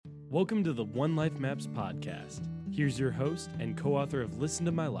Welcome to the One Life Maps podcast. Here's your host and co-author of Listen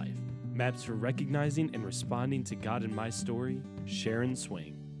to My Life, Maps for Recognizing and Responding to God in My Story, Sharon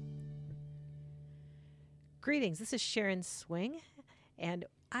Swing. Greetings, this is Sharon Swing, and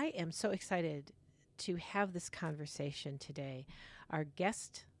I am so excited to have this conversation today. Our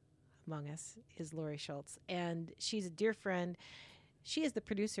guest among us is Lori Schultz, and she's a dear friend. She is the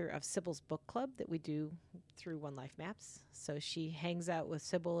producer of Sybil's book club that we do through One Life Maps. So she hangs out with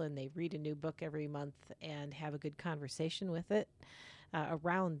Sybil, and they read a new book every month and have a good conversation with it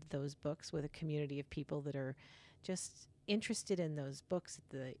around those books with a community of people that are just interested in those books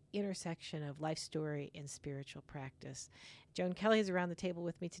at the intersection of life story and spiritual practice. Joan Kelly is around the table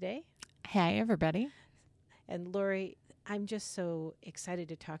with me today. Hi, everybody. And Lori, I'm just so excited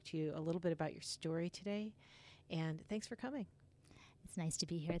to talk to you a little bit about your story today. And thanks for coming. It's nice to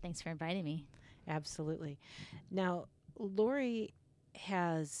be here. Thanks for inviting me. Absolutely. Now, Lori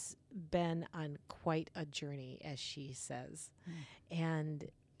has been on quite a journey, as she says, and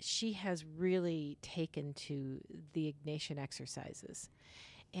she has really taken to the Ignation exercises.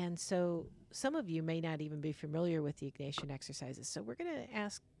 And so some of you may not even be familiar with the Ignation exercises. So we're going to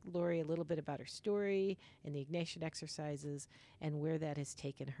ask Lori a little bit about her story and the Ignation exercises and where that has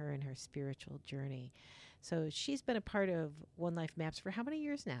taken her in her spiritual journey. So she's been a part of One Life Maps for how many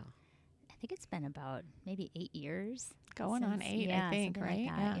years now? I think it's been about maybe 8 years. Going on 8, I think, right?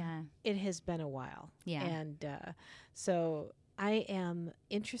 Like that, yeah. It has been a while. Yeah. And so I am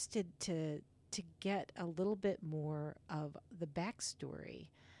interested to get a little bit more of the backstory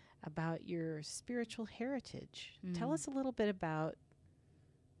about your spiritual heritage. Tell us a little bit about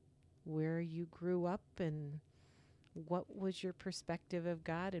where you grew up and what was your perspective of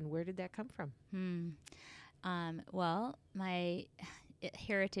God and where did that come from? Well, my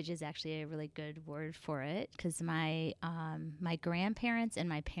heritage is actually a really good word for it because my grandparents and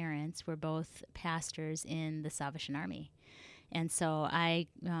my parents were both pastors in the Salvation Army. And so I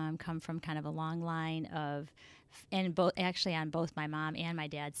come from kind of a long line of, and both actually on both my mom and my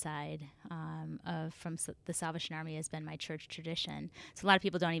dad's side from the Salvation Army has been my church tradition. So a lot of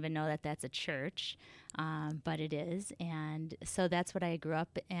people don't even know that that's a church, but it is. And so that's what I grew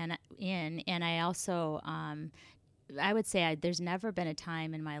up in. And I also, I would say there's never been a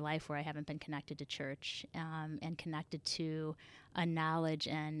time in my life where I haven't been connected to church and connected to a knowledge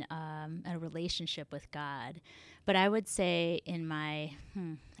and a relationship with God. But I would say in my,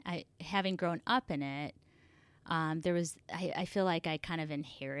 having grown up in it, I feel like I kind of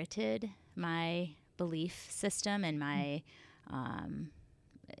inherited my belief system and my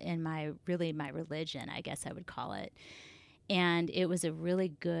religion, I guess I would call it. And it was a really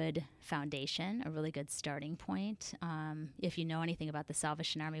good foundation, a really good starting point. If you know anything about the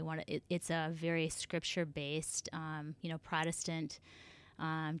Salvation Army, it's a very scripture-based, Protestant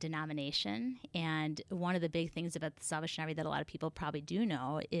denomination. And one of the big things about the Salvation Army that a lot of people probably do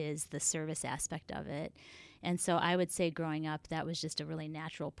know is the service aspect of it. And so I would say growing up, that was just a really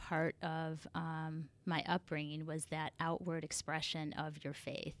natural part of my upbringing was that outward expression of your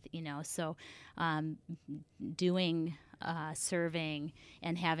faith, So doing, serving,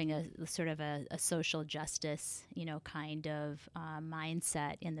 and having a sort of a social justice, kind of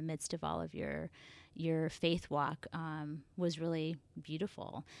mindset in the midst of all of your faith walk was really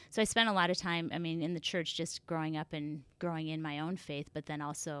beautiful. So I spent a lot of time, in the church just growing up and growing in my own faith, but then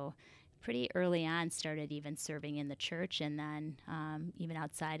also pretty early on started even serving in the church and then even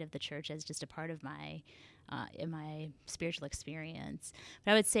outside of the church as just a part of my spiritual experience.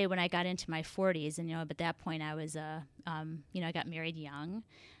 But I would say when I got into my 40s, and at that point I was I got married young,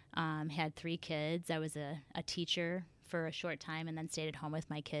 had 3 kids. I was a teacher for a short time and then stayed at home with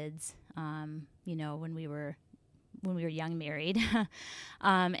my kids, when we were young married.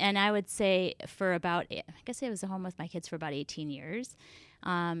 And I would say I guess I was at home with my kids for about 18 years.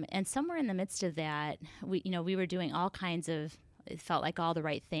 And somewhere in the midst of that, we were doing all kinds of, it felt like all the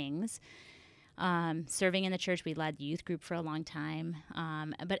right things. Serving in the church, we led the youth group for a long time.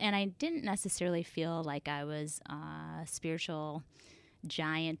 And I didn't necessarily feel like I was a spiritual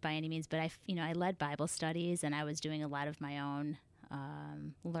giant by any means, but I led Bible studies and I was doing a lot of my own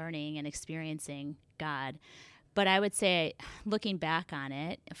learning and experiencing God. But I would say, looking back on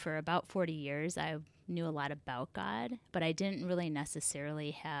it, for about 40 years, I knew a lot about God, but I didn't really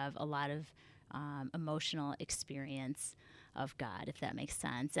necessarily have a lot of emotional experience of God, if that makes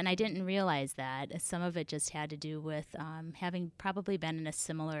sense. And I didn't realize that. Some of it just had to do with having probably been in a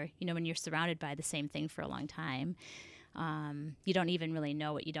similar, when you're surrounded by the same thing for a long time, you don't even really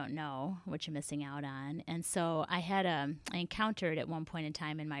know what you don't know, what you're missing out on. And so I encountered at one point in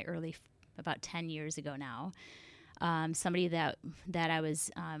time in my about 10 years ago now, somebody that I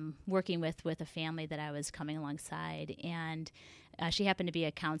was working with a family that I was coming alongside, and she happened to be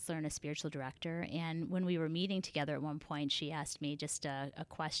a counselor and a spiritual director. And when we were meeting together at one point, she asked me just a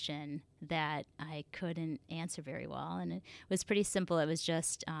question that I couldn't answer very well, and it was pretty simple. It was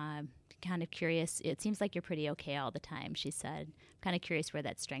just kind of curious. It seems like you're pretty okay all the time, she said. I'm kind of curious where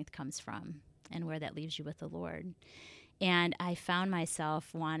that strength comes from and where that leaves you with the Lord. And I found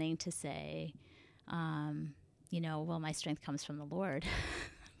myself wanting to say, well, my strength comes from the Lord.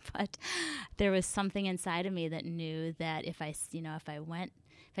 But there was something inside of me that knew that if I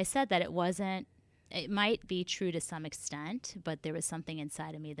said that, it might be true to some extent, but there was something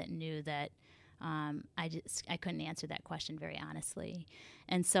inside of me that knew that I couldn't answer that question very honestly.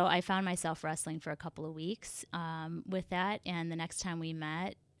 And so I found myself wrestling for a couple of weeks with that. And the next time we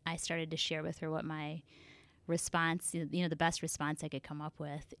met, I started to share with her what my response, the best response I could come up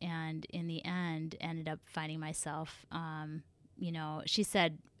with. And in the end, ended up finding myself, she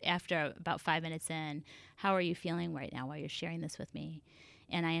said after about 5 minutes in, "How are you feeling right now while you're sharing this with me?"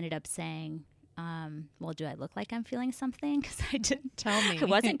 And I ended up saying, well, do I look like I'm feeling something? Because I didn't tell me. I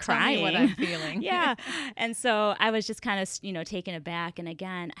wasn't crying. Tell me what I'm feeling. Yeah. And so I was just kind of, taken aback. And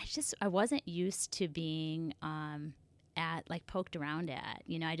again, I wasn't used to being poked around at.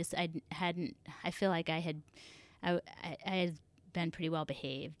 I feel like I had been pretty well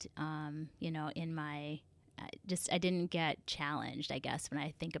behaved, in my. I didn't get challenged, I guess, when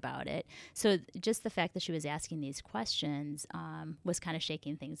I think about it. So just the fact that she was asking these questions was kind of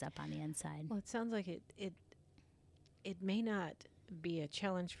shaking things up on the inside. Well, it sounds like it may not be a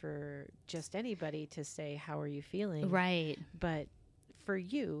challenge for just anybody to say, "How are you feeling?" Right. But for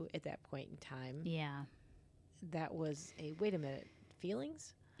you at that point in time, yeah, that was wait a minute,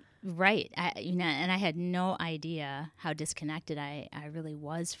 feelings? Right. And I had no idea how disconnected I really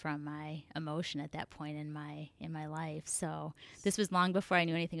was from my emotion at that point in my life. So this was long before I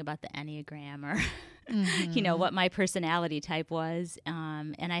knew anything about the Enneagram or, what my personality type was.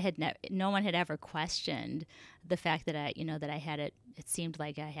 And I had no one had ever questioned the fact that I had it. It seemed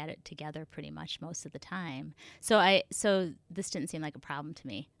like I had it together pretty much most of the time. So this didn't seem like a problem to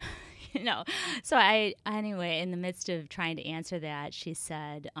me. So anyway, in the midst of trying to answer that, she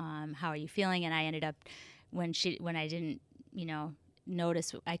said, "How are you feeling?" And I ended up, when I didn't,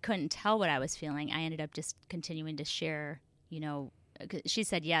 notice, I couldn't tell what I was feeling. I ended up just continuing to share, she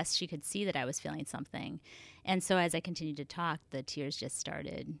said, yes, she could see that I was feeling something. And so as I continued to talk, the tears just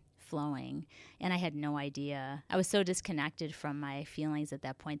started flowing, and I had no idea. I was so disconnected from my feelings at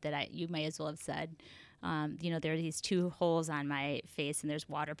that point that you may as well have said, there are these two holes on my face and there's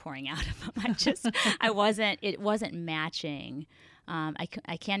water pouring out of them. It wasn't matching.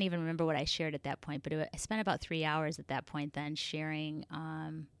 I can't even remember what I shared at that point, but I spent about 3 hours at that point then sharing,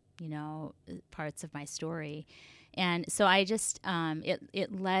 parts of my story. And so I just,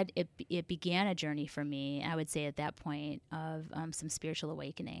 it began a journey for me, I would say at that point, of some spiritual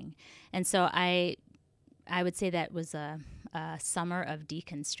awakening. And so I would say that was a summer of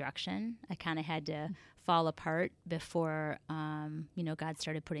deconstruction. I kind of had to fall apart before, God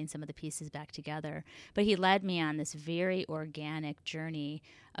started putting some of the pieces back together. But he led me on this very organic journey,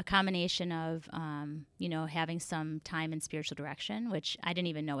 a combination of, having some time in spiritual direction, which I didn't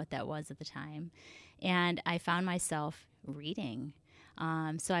even know what that was at the time. And I found myself reading.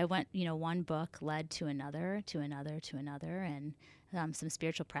 So I went, one book led to another, and some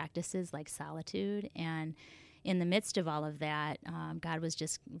spiritual practices like solitude. And in the midst of all of that, God was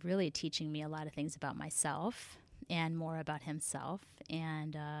just really teaching me a lot of things about myself and more about himself.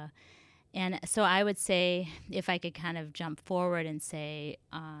 And so I would say, if I could kind of jump forward and say,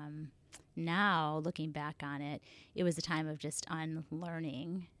 now looking back on it, it was a time of just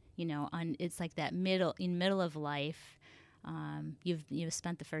unlearning. It's like that middle of life. You've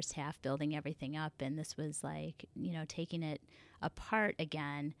spent the first half building everything up, and this was like, taking it apart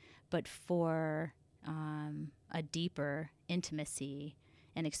again, but for a deeper intimacy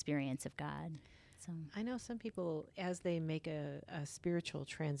and experience of God. So I know some people, as they make a spiritual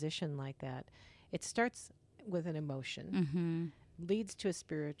transition like that, it starts with an emotion, leads to a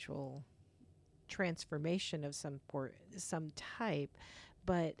spiritual transformation of some type,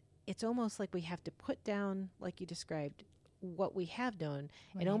 but it's almost like we have to put down, like you described, what we have known,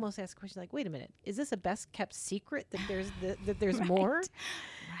 and almost ask questions like, wait a minute, is this a best kept secret that there's that there's more?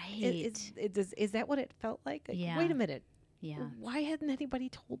 Right. Is that what it felt like? Yeah. Wait a minute. Yeah. Why hadn't anybody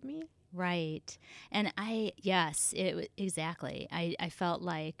told me? Right. And exactly. I felt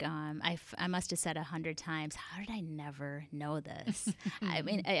like I must have said 100 times, how did I never know this? I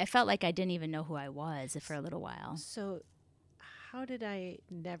mean, I felt like I didn't even know who I was for a little while. So how did I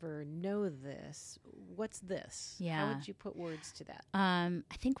never know this? What's this? Yeah. How would you put words to that? I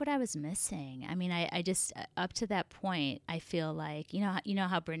think what I was missing. I mean, I just up to that point, I feel like you know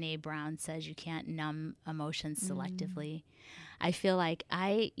how Brene Brown says you can't numb emotions selectively. I feel like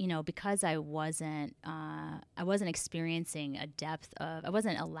because I wasn't experiencing a depth of, I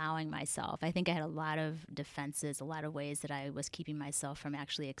wasn't allowing myself. I think I had a lot of defenses, a lot of ways that I was keeping myself from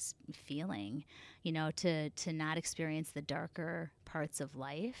actually feeling, to not experience the darker parts of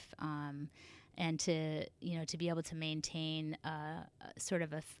life, and to be able to maintain sort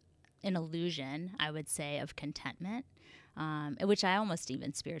of an illusion, I would say, of contentment, which I almost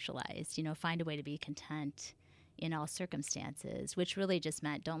even spiritualized. Find a way to be content in all circumstances, which really just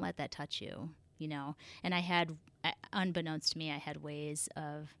meant don't let that touch you, And I had, unbeknownst to me, I had ways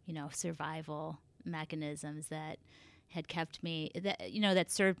of, survival mechanisms that had kept me, that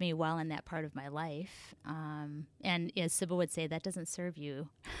served me well in that part of my life. And as Sybil would say, that doesn't serve you.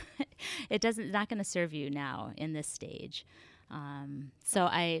 It's not going to serve you now in this stage. So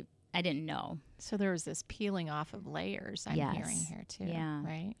I didn't know. So there was this peeling off of layers I'm hearing here too,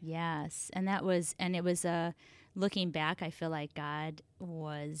 right? Yes. And it was looking back, I feel like God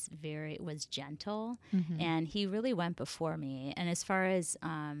was gentle, and he really went before me. And as far as,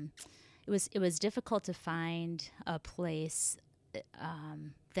 it was difficult to find a place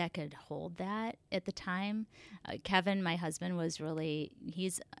that could hold that at the time. Kevin, my husband,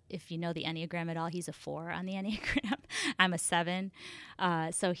 if you know the Enneagram at all, he's a 4 on the Enneagram. I'm a 7.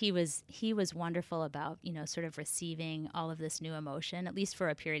 So he was wonderful about, sort of receiving all of this new emotion, at least for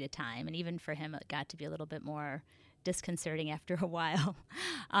a period of time. And even for him, it got to be a little bit more disconcerting after a while.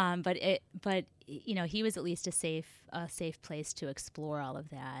 But he was at least a safe place to explore all of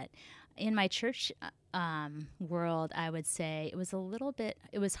that. In my church world, I would say it was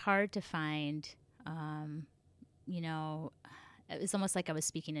hard to find, it was almost like I was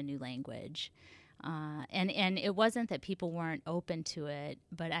speaking a new language. And it wasn't that people weren't open to it,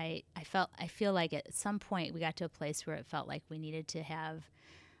 but I feel like at some point we got to a place where it felt like we needed to have,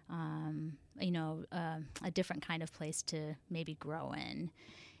 a different kind of place to maybe grow in.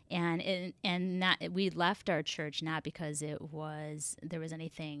 And we left our church not because there was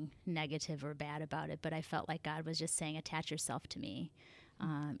anything negative or bad about it, but I felt like God was just saying, attach yourself to me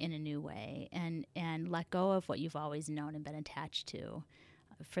in a new way, and let go of what you've always known and been attached to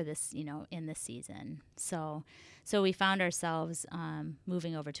for this, in this season. So we found ourselves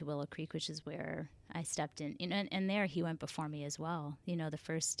moving over to Willow Creek, which is where I stepped in, and there he went before me as well.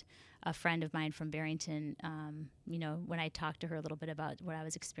 A friend of mine from Barrington, when I talked to her a little bit about what I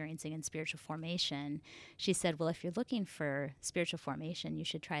was experiencing in spiritual formation, she said, well, if you're looking for spiritual formation, you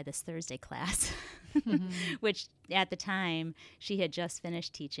should try this Thursday class, which at the time she had just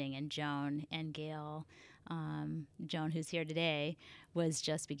finished teaching, and Joan and Gail, Joan, who's here today, was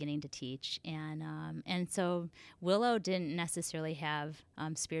just beginning to teach. And so Willow didn't necessarily have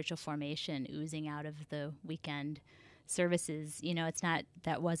spiritual formation oozing out of the weekend services.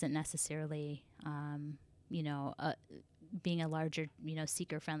 That wasn't necessarily, being a larger,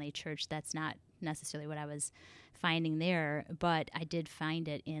 seeker-friendly church. That's not necessarily what I was finding there, but I did find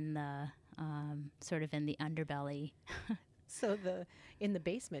it in the sort of in the underbelly. So in the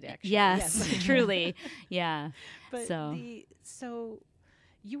basement, actually. Yes. Truly. Yeah. But so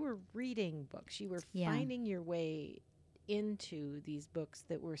you were reading books. You were finding your way into these books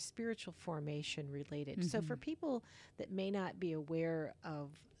that were spiritual formation related. So for people that may not be aware of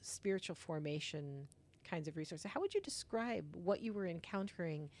spiritual formation kinds of resources, how would you describe what you were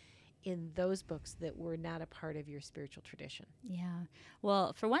encountering in those books that were not a part of your spiritual tradition? Yeah.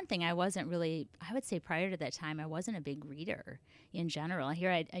 Well, for one thing, I would say prior to that time, I wasn't a big reader in general.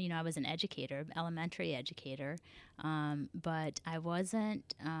 Here, I was an educator, elementary educator, but I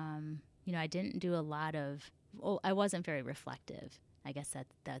wasn't, I didn't do a lot of, I wasn't very reflective. I guess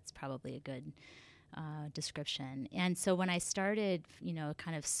that's probably a good description. And so when I started,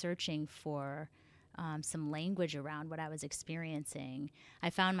 kind of searching for some language around what I was experiencing, I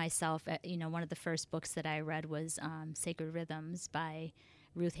found myself, one of the first books that I read was Sacred Rhythms by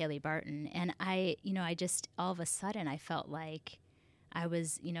Ruth Haley Barton. And I just, all of a sudden, I felt like I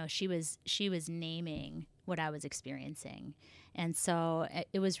was, she was naming what I was experiencing. And so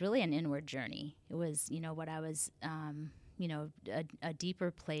it was really an inward journey. It was, what I was, a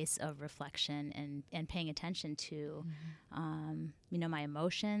deeper place of reflection and paying attention to, my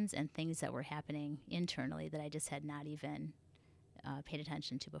emotions and things that were happening internally that I just had not even paid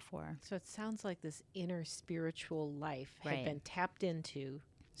attention to before. So it sounds like this inner spiritual life had been tapped into,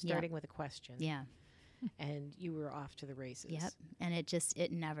 starting with a question. Yeah. and you were off to the races. Yep. And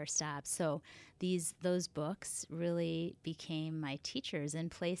it never stopped. So those books really became my teachers in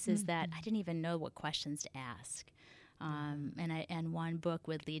places that I didn't even know what questions to ask. And one book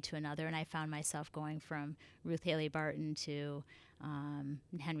would lead to another, and I found myself going from Ruth Haley Barton to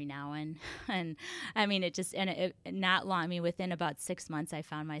Henry Nouwen, and I mean not long. I mean, within about 6 months, I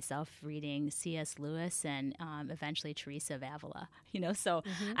found myself reading C.S. Lewis and eventually Teresa of Avila. So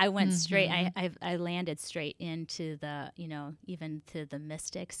I went straight. I landed straight into the even to the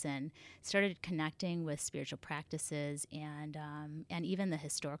mystics, and started connecting with spiritual practices and even the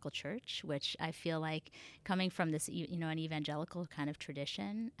historical church, which I feel like coming from this an evangelical kind of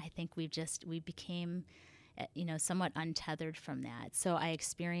tradition, I think we became somewhat untethered from that. So I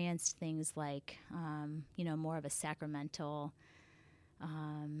experienced things like, more of a sacramental,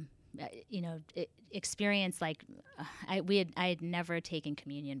 experience. Like I had never taken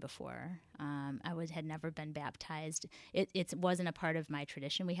communion before. Had never been baptized. It wasn't a part of my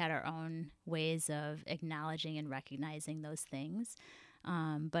tradition. We had our own ways of acknowledging and recognizing those things.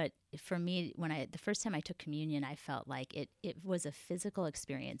 But for me, the first time I took communion, I felt like it was a physical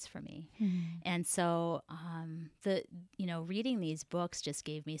experience for me. And so, reading these books just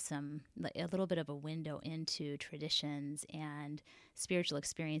gave me a little bit of a window into traditions and spiritual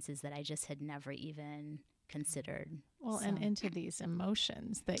experiences that I just had never even considered. Well, and into these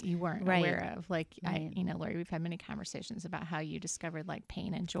emotions that you weren't aware of. Like, Lori, we've had many conversations about how you discovered like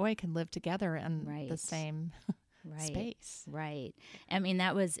pain and joy can live together in the same space. Right. I mean,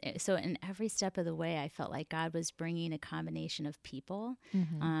 that was, so in every step of the way, I felt like God was bringing a combination of people.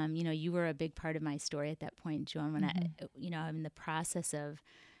 You were a big part of my story at that point, Joan, when I'm in the process of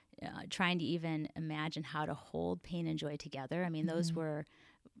trying to even imagine how to hold pain and joy together. I mean, those were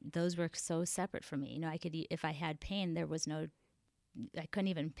so separate for me. If I had pain, I couldn't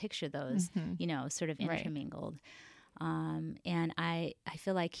even picture those, sort of intermingled. And I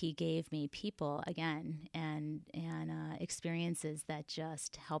feel like he gave me people again and experiences that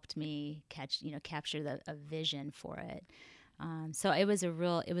just helped me capture a vision for it. So it was a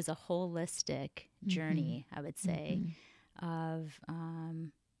holistic journey, I would say, of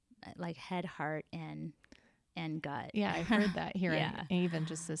like head, heart, and gut. Yeah, I heard that here. And even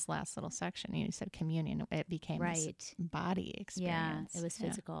just this last little section, you said communion, it became this body experience. Yeah, it was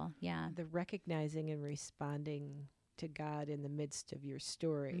physical. Yeah. The recognizing and responding to God in the midst of your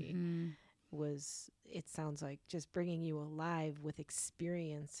story was, it sounds like, just bringing you alive with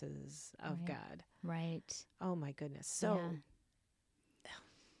experiences of God. Right. Oh my goodness. So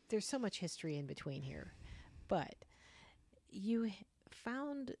there's so much history in between here, but you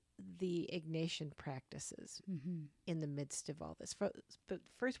found the Ignation practices in the midst of all this. But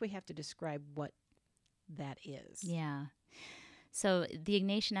first we have to describe what that is. Yeah. So the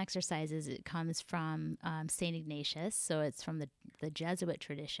Ignation exercises, it comes from St. Ignatius, so it's from the Jesuit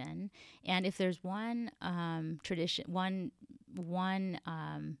tradition. And if there's one tradition, one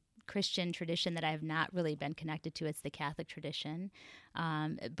Christian tradition that I have not really been connected to, it's the Catholic tradition.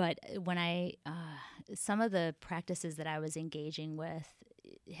 But when some of the practices that I was engaging with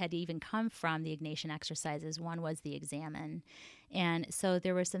had even come from the Ignatian exercises. One was the Examen. And so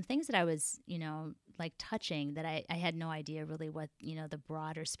there were some things that I was, like touching that I had no idea really what, the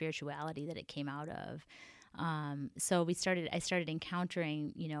broader spirituality that it came out of. So I started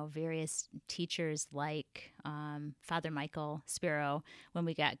encountering, various teachers like Father Michael Spiro when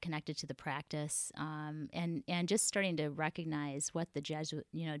we got connected to the practice, and just starting to recognize what the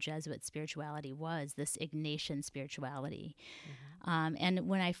Jesuit spirituality was, this Ignatian spirituality. And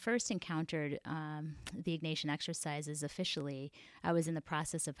when I first encountered the Ignatian exercises officially, I was in the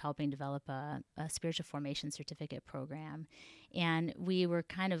process of helping develop a spiritual formation certificate program. And we were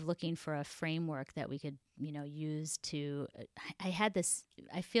kind of looking for a framework that we could, use to,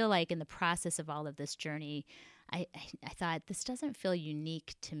 I feel like in the process of all of this journey, I thought this doesn't feel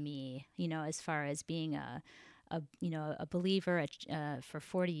unique to me, as far as being a believer for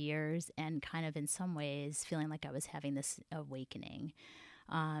 40 years and kind of in some ways feeling like I was having this awakening.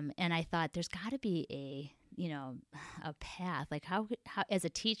 And I thought there's got to be a path. Like how as a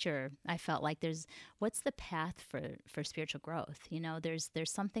teacher, I felt like what's the path for spiritual growth?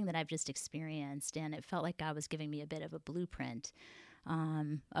 There's something that I've just experienced, and it felt like God was giving me a bit of a blueprint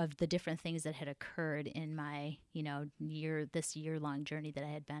of the different things that had occurred in my, this year-long journey that I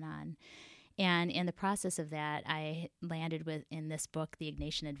had been on. And in the process of that, I landed in this book, The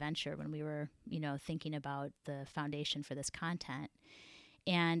Ignatian Adventure, when we were, thinking about the foundation for this content.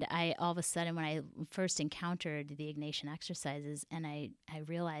 And I, all of a sudden, when I first encountered the Ignatian exercises, and I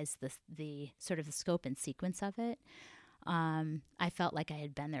realized the sort of the scope and sequence of it, I felt like I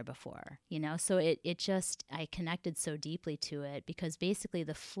had been there before, so I connected so deeply to it, because basically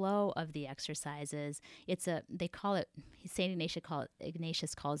the flow of the exercises, they call it, St.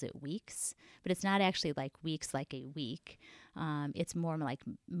 Ignatius calls it weeks, but it's not actually like weeks like a week. It's more like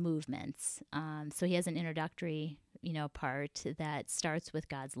movements. So he has an introductory, part that starts with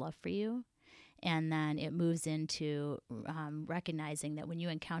God's love for you. And then it moves into recognizing that when you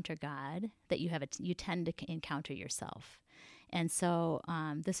encounter God, that you tend to encounter yourself. And so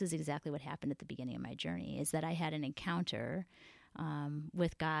this is exactly what happened at the beginning of my journey, is that I had an encounter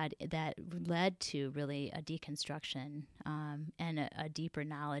with God that led to really a deconstruction and a deeper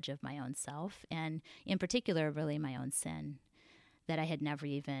knowledge of my own self, and in particular, really my own sin, that I had never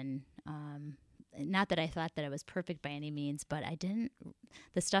even not that I thought that I was perfect by any means, but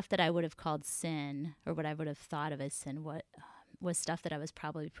the stuff that I would have called sin, or what I would have thought of as sin, was stuff that I was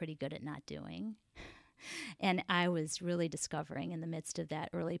probably pretty good at not doing. And I was really discovering in the midst of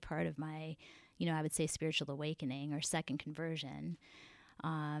that early part of my, I would say spiritual awakening or second conversion,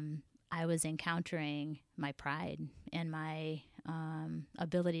 I was encountering my pride and my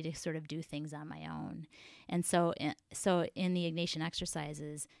ability to sort of do things on my own. And so in the Ignatian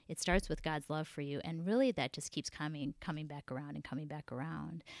exercises, it starts with God's love for you, and really that just keeps coming back around and coming back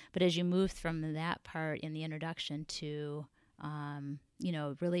around. But as you move from that part in the introduction to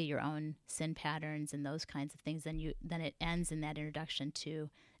really your own sin patterns and those kinds of things, then it ends in that introduction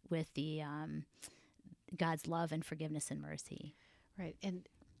with the God's love and forgiveness and mercy. Right. And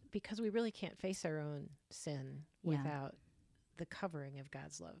because we really can't face our own sin without the covering of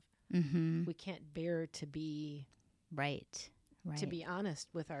God's love. Mm-hmm. We can't bear to be right. To be honest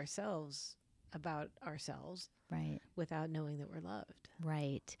with ourselves about ourselves, right, without knowing that we're loved.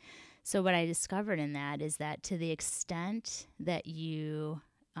 Right. So what I discovered in that is that to the extent that you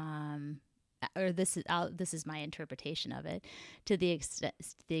this is my interpretation of it, to the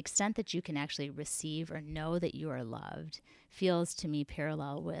extent that you can actually receive or know that you are loved, feels to me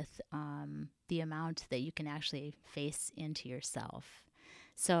parallel with the amount that you can actually face into yourself.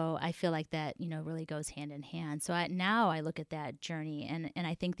 So I feel like that, really goes hand in hand. So now I look at that journey, and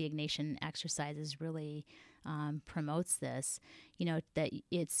I think the Ignatian exercises really promotes this, that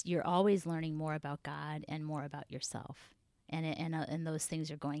you're always learning more about God and more about yourself. And those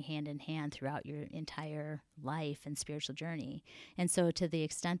things are going hand in hand throughout your entire life and spiritual journey. And so to the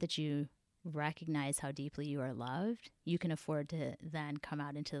extent that you recognize how deeply you are loved, you can afford to then come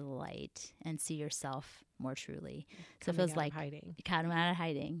out into the light and see yourself more truly. So it feels like coming out of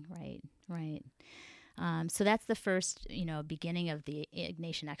hiding. Right. So that's the first, beginning of the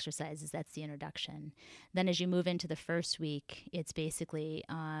Ignatian exercises. That's the introduction. Then as you move into the first week, it's basically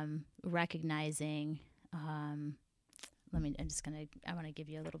recognizing. I want to give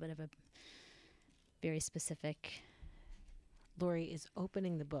you a little bit of a very specific. Lori is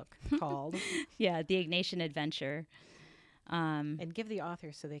opening the book called The Ignatian Adventure. And give the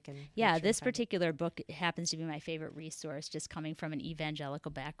author so they can. This particular book happens to be my favorite resource. Just coming from an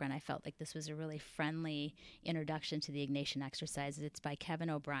evangelical background, I felt like this was a really friendly introduction to the Ignatian exercises. It's by Kevin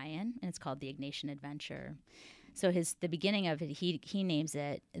O'Brien, and it's called The Ignatian Adventure. So the beginning of it, he names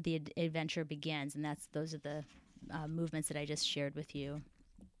it The Adventure Begins, and those are the movements that I just shared with you.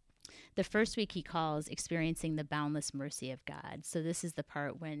 The first week he calls Experiencing the Boundless Mercy of God. So this is the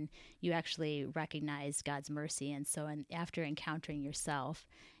part when you actually recognize God's mercy. And so after encountering yourself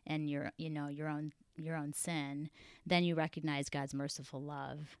and your own sin, then you recognize God's merciful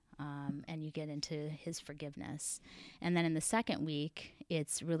love, and you get into his forgiveness. And then in the second week,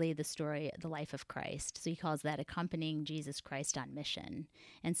 it's really the life of Christ. So he calls that Accompanying Jesus Christ on Mission.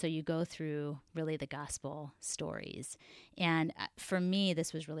 And so you go through really the gospel stories. And for me,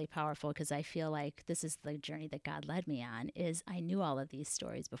 this was really powerful, because I feel like this is the journey that God led me on. Is I knew all of these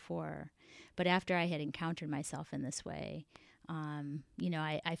stories before, but after I had encountered myself in this way,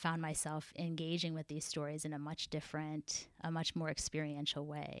 I found myself engaging with these stories in a much more experiential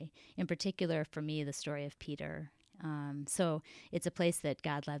way. In particular, for me, the story of Peter. So it's a place that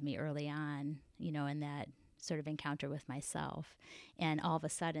God led me early on, in that sort of encounter with myself. And all of a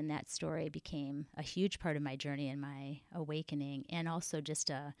sudden, that story became a huge part of my journey and my awakening, and also just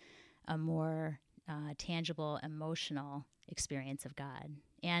a more tangible, emotional experience of God,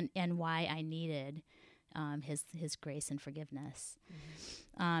 and why I needed his grace and forgiveness.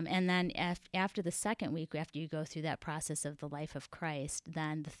 Mm-hmm. And then after the second week, after you go through that process of the life of Christ,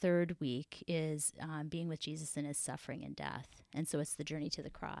 then the third week is being with Jesus in his suffering and death. And so it's the journey to the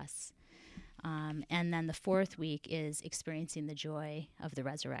cross. And then the fourth week is experiencing the joy of the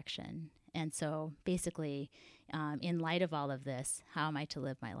resurrection. And so basically, in light of all of this, how am I to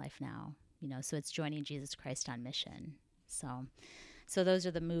live my life now? So it's joining Jesus Christ on mission. So those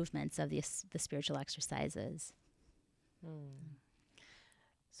are the movements of the spiritual exercises.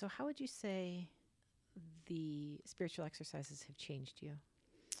 So how would you say the spiritual exercises have changed you?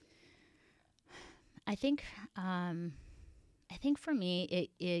 I think for me,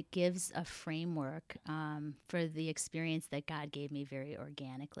 it gives a framework for the experience that God gave me very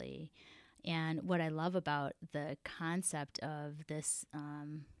organically. And what I love about the concept of this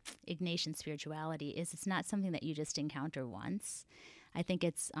Ignatian spirituality is it's not something that you just encounter once. I think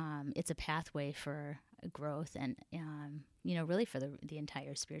it's a pathway for growth and, really for the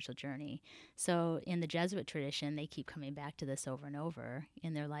entire spiritual journey. So in the Jesuit tradition, they keep coming back to this over and over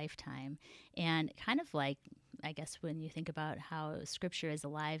in their lifetime. And kind of like, I guess, when you think about how Scripture is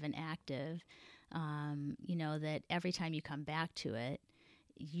alive and active, that every time you come back to it,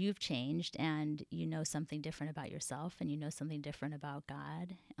 you've changed and you know something different about yourself and you know something different about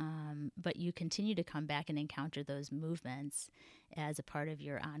God. But you continue to come back and encounter those movements as a part of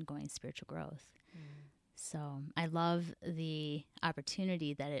your ongoing spiritual growth. So I love the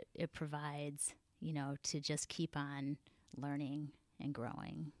opportunity that it provides, to just keep on learning and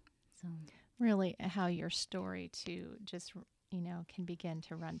growing. So really how your story too just can begin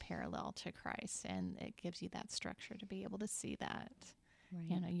to run parallel to Christ, and it gives you that structure to be able to see that.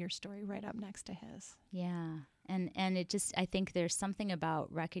 Right. Your story right up next to his. Yeah. And it just, I think there's something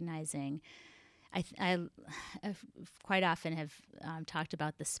about recognizing, I quite often have talked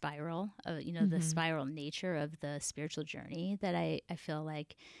about the spiral, the spiral nature of the spiritual journey that I feel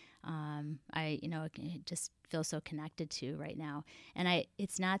like I just feel so connected to right now. And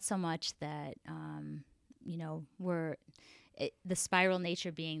it's not so much that, the spiral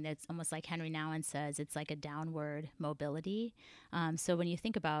nature being that's almost like Henry Nouwen says, it's like a downward mobility. So when you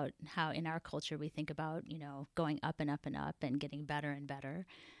think about how in our culture we think about, going up and up and up and getting better and better,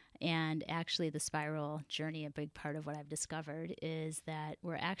 and actually the spiral journey, a big part of what I've discovered is that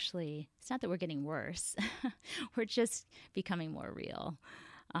it's not that we're getting worse, we're just becoming more real.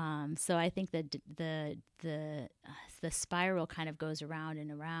 So I think that the spiral kind of goes around and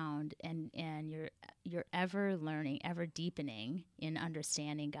around, and you're ever learning, ever deepening in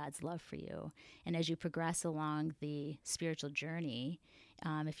understanding God's love for you. And as you progress along the spiritual journey,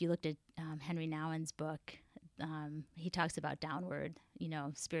 if you looked at Henry Nouwen's book, he talks about downward,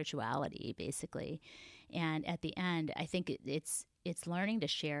 spirituality basically. And at the end, I think it's learning to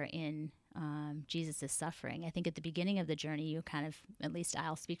share in Jesus' suffering. I think at the beginning of the journey, you kind of, at least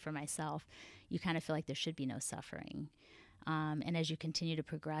I'll speak for myself, you kind of feel like there should be no suffering. And as you continue to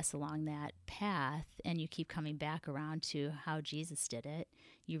progress along that path and you keep coming back around to how Jesus did it,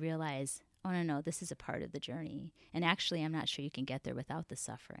 you realize, oh, no, this is a part of the journey. And actually, I'm not sure you can get there without the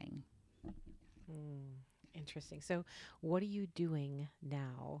suffering. Interesting. So what are you doing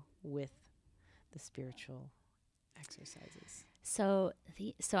now with the spiritual exercises? So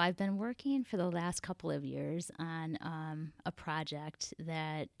I've been working for the last couple of years on a project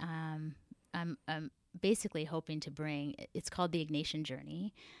that I'm basically hoping to bring. It's called the Ignation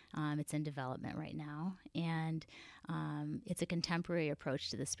Journey. It's in development right now, and it's a contemporary approach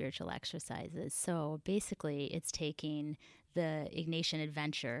to the spiritual exercises. So basically, it's taking the Ignatian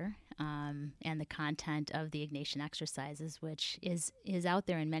adventure and the content of the Ignatian exercises, which is out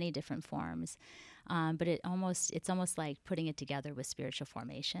there in many different forms. But it's almost like putting it together with spiritual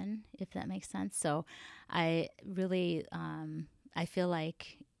formation, if that makes sense. So I really, I feel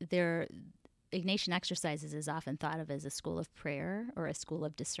like Ignatian exercises is often thought of as a school of prayer or a school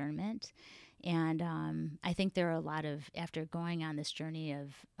of discernment. And I think there are a lot of, after going on this journey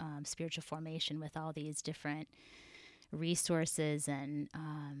of spiritual formation with all these different resources and,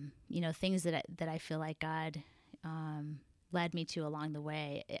 things that I feel like God led me to along the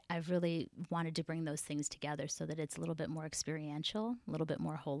way, I've really wanted to bring those things together so that it's a little bit more experiential, a little bit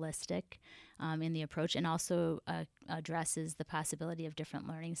more holistic in the approach, and also addresses the possibility of different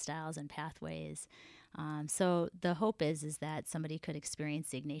learning styles and pathways. So the hope is that somebody could experience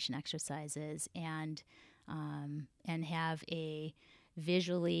the Ignatian exercises and have a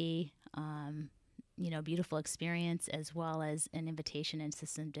visually beautiful experience, as well as an invitation into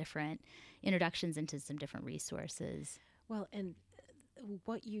some different introductions into some different resources. Well, and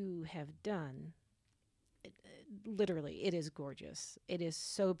what you have done, literally, it is gorgeous. It is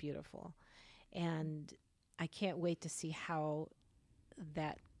so beautiful. And I can't wait to see how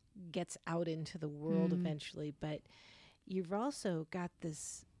that gets out into the world eventually. But you've also got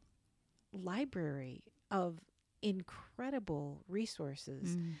this library of incredible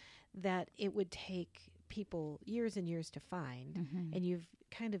resources that it would take people years and years to find. And you've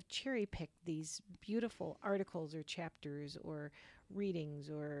kind of cherry picked these beautiful articles or chapters or readings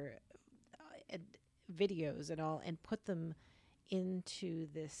or videos and all, and put them into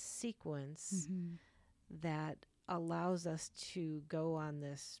this sequence that allows us to go on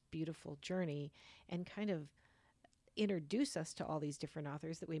this beautiful journey and kind of introduce us to all these different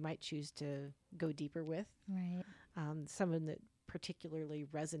authors that we might choose to go deeper with. Right. Someone that particularly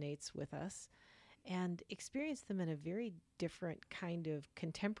resonates with us, and experience them in a very different kind of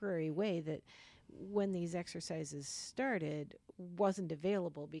contemporary way that when these exercises started wasn't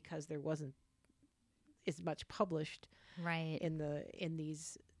available because there wasn't as much published Right. in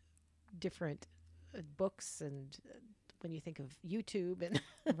these different books, and when you think of YouTube and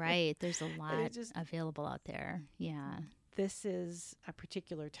Right. There's a lot just available out there. Yeah. this is a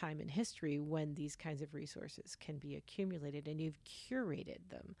particular time in history when these kinds of resources can be accumulated, and you've curated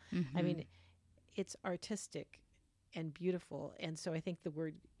them. I mean, it's artistic and beautiful, and so I think the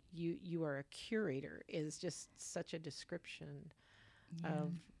word you are a curator is just such a description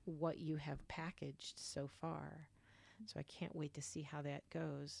of what you have packaged so far. So I can't wait to see how that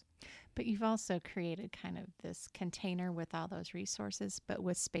goes. But you've also created kind of this container with all those resources, but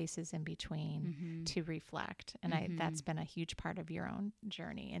with spaces in between to reflect. And that's been a huge part of your own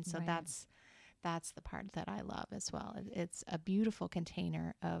journey. And so Right. that's the part that I love as well. It's a beautiful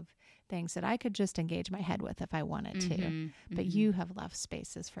container of things that I could just engage my head with if I wanted to. But you have left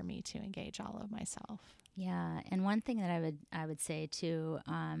spaces for me to engage all of myself. Yeah, and one thing that I would say too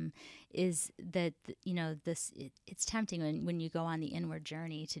is that it's tempting when you go on the inward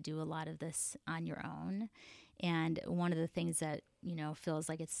journey to do a lot of this on your own. And one of the things that feels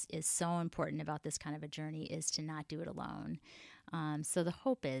like is so important about this kind of a journey is to not do it alone. So the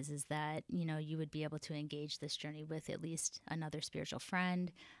hope is that you would be able to engage this journey with at least another spiritual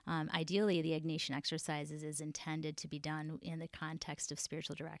friend. Ideally, the Ignation exercises is intended to be done in the context of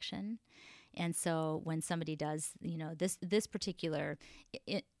spiritual direction. And so when somebody does, this particular,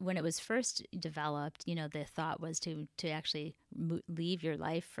 when it was first developed, the thought was to actually leave your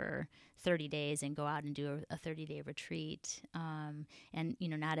life for 30 days and go out and do a 30-day retreat. And,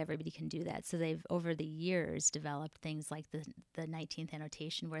 not everybody can do that. So they've, over the years, developed things like the 19th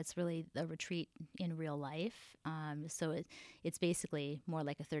annotation, where it's really a retreat in real life. So it's basically more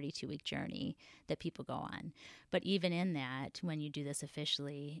like a 32-week journey that people go on. But even in that, when you do this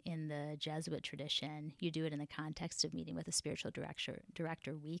officially in the Jesuit tradition, you do it in the context of meeting with a spiritual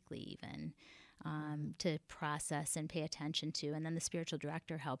director weekly even, to process and pay attention to. And then the spiritual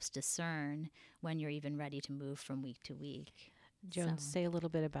director helps discern when you're even ready to move from week to week. Joan, say a little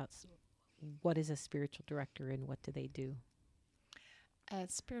bit about what is a spiritual director and what do they do? A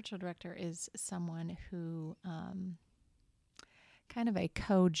spiritual director is someone who kind of a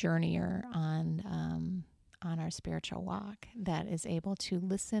co-journeyer on our spiritual walk that is able to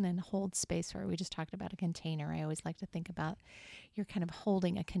listen and hold space for. We just talked about a container. I always like to think about you're kind of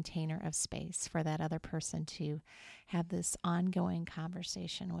holding a container of space for that other person to have this ongoing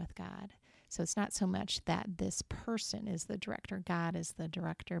conversation with God. So it's not so much that this person is the director, God is the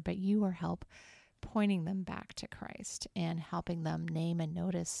director, but you are pointing them back to Christ and helping them name and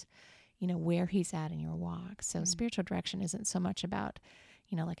notice, where he's at in your walk. So spiritual direction isn't so much about,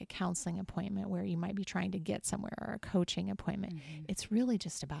 like a counseling appointment where you might be trying to get somewhere, or a coaching appointment. It's really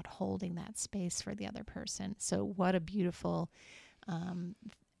just about holding that space for the other person. So what a beautiful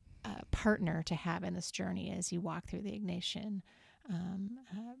partner to have in this journey as you walk through the Ignation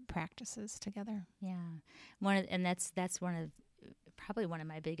practices together. Yeah. That's probably one of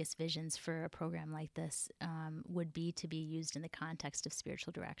my biggest visions for a program like this would be to be used in the context of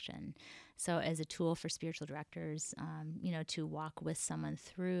spiritual direction. So as a tool for spiritual directors, to walk with someone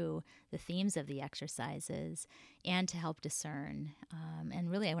through the themes of the exercises and to help discern.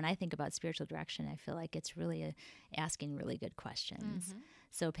 And really, when I think about spiritual direction, I feel like it's really asking really good questions.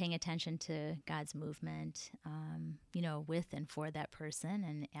 So paying attention to God's movement, with and for that person,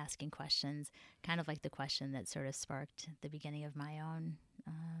 and asking questions, kind of like the question that sort of sparked the beginning of my own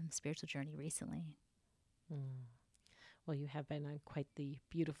spiritual journey recently. Well, you have been on quite the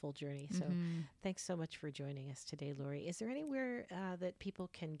beautiful journey. So thanks so much for joining us today, Lori. Is there anywhere that people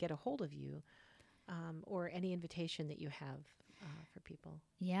can get a hold of you, or any invitation that you have for people?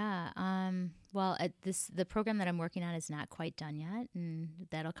 Yeah. Well, the program that I'm working on is not quite done yet, and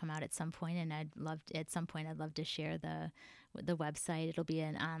that'll come out at some point. And I'd love to share the website. It'll be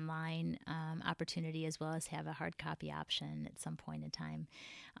an online opportunity as well as have a hard copy option at some point in time.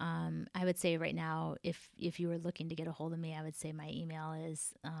 I would say right now, if you were looking to get a hold of me, I would say my email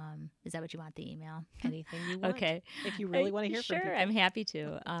is that what you want, the email? Anything you want. Okay. If you really want to hear from people. Sure, I'm happy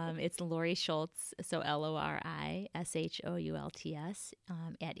to. It's Lori Schultz, so LORISHOULTS,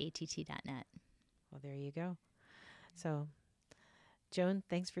 at att.net. Well, there you go. So Joan,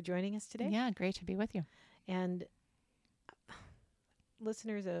 thanks for joining us today. Yeah, great to be with you. And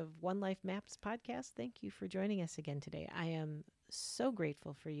listeners of One Life Maps podcast, thank you for joining us again today. I am so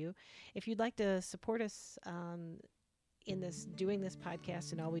grateful for you. If you'd like to support us in doing this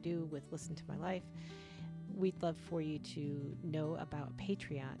podcast and all we do with Listen to My Life, we'd love for you to know about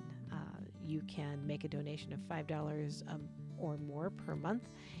Patreon. You can make a donation of $5 or more per month,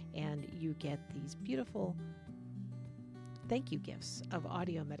 and you get these beautiful thank you gifts of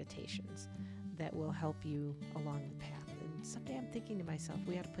audio meditations that will help you along the path. And someday I'm thinking to myself,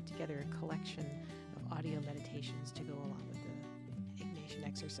 we ought to put together a collection of audio meditations to go along with the Ignation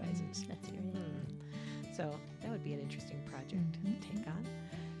exercises. That's a great idea. So that would be an interesting project to take on.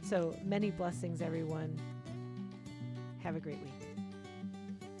 So many blessings, everyone. Have a great week.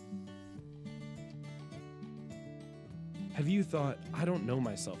 Have you thought, I don't know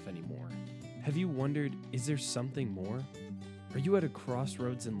myself anymore? Have you wondered, is there something more? Are you at a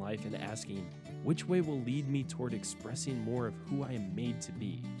crossroads in life and asking, which way will lead me toward expressing more of who I am made to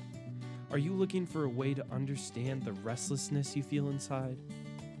be? Are you looking for a way to understand the restlessness you feel inside?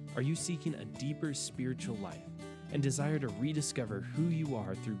 Are you seeking a deeper spiritual life and desire to rediscover who you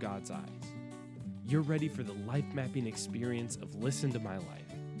are through God's eyes? You're ready for the life mapping experience of Listen to My Life.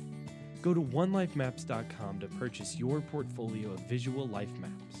 Go to onelifemaps.com to purchase your portfolio of visual life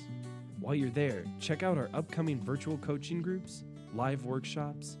maps. While you're there, check out our upcoming virtual coaching groups, live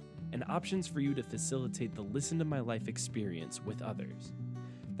workshops, and options for you to facilitate the Listen to My Life experience with others.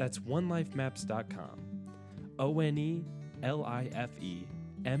 That's onelifemaps.com.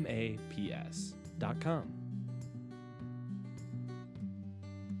 ONELIFEMAPS.com.